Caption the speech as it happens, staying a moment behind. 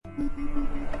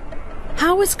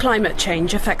How is climate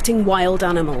change affecting wild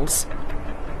animals?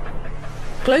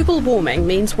 Global warming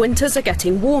means winters are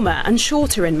getting warmer and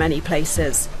shorter in many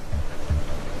places.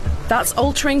 That's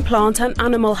altering plant and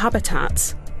animal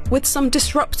habitats, with some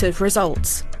disruptive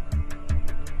results.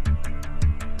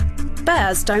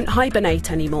 Bears don't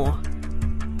hibernate anymore,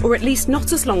 or at least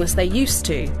not as long as they used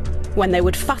to, when they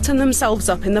would fatten themselves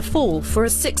up in the fall for a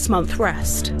 6-month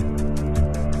rest.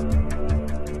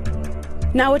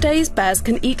 Nowadays, bears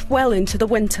can eat well into the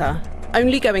winter,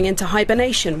 only going into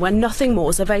hibernation when nothing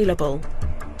more's available.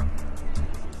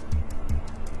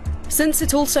 Since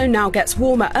it also now gets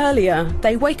warmer earlier,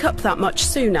 they wake up that much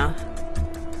sooner.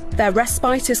 Their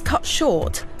respite is cut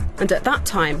short, and at that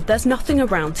time there's nothing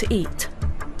around to eat.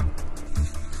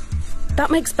 That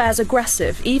makes bears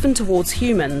aggressive even towards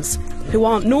humans, who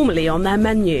aren't normally on their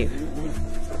menu.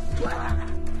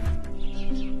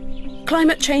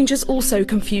 Climate change is also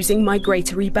confusing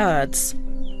migratory birds.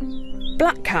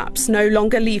 Blackcaps no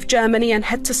longer leave Germany and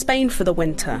head to Spain for the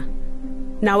winter.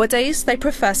 Nowadays, they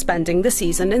prefer spending the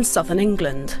season in southern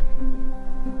England.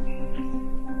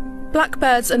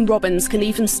 Blackbirds and robins can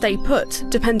even stay put,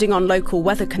 depending on local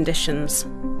weather conditions.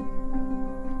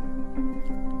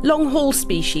 Long-haul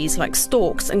species like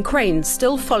storks and cranes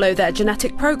still follow their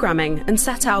genetic programming and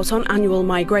set out on annual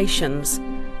migrations.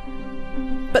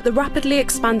 But the rapidly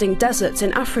expanding deserts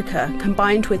in Africa,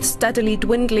 combined with steadily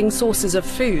dwindling sources of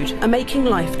food, are making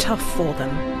life tough for them.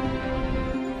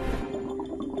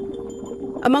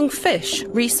 Among fish,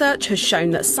 research has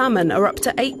shown that salmon are up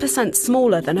to 8%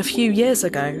 smaller than a few years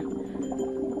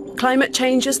ago. Climate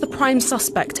change is the prime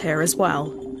suspect here as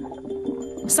well.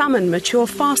 Salmon mature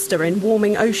faster in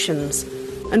warming oceans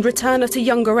and return at a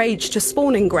younger age to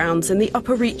spawning grounds in the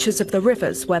upper reaches of the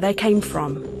rivers where they came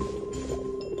from.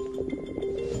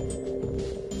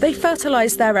 They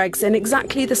fertilise their eggs in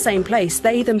exactly the same place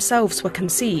they themselves were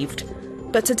conceived,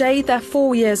 but today they're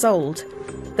 4 years old.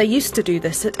 They used to do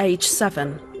this at age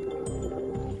 7.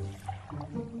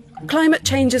 Climate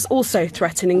change is also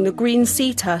threatening the green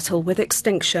sea turtle with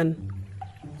extinction.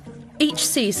 Each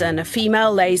season, a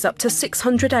female lays up to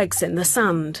 600 eggs in the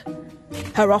sand.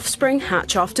 Her offspring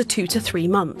hatch after 2 to 3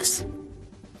 months.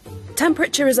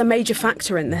 Temperature is a major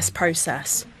factor in this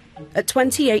process. At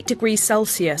 28 degrees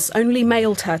Celsius, only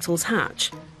male turtles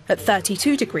hatch. At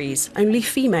 32 degrees, only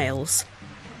females.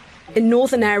 In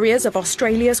northern areas of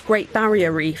Australia's Great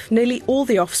Barrier Reef, nearly all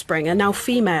the offspring are now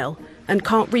female and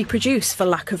can't reproduce for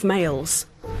lack of males.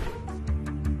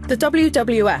 The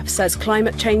WWF says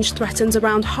climate change threatens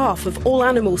around half of all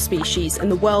animal species in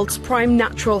the world's prime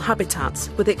natural habitats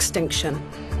with extinction.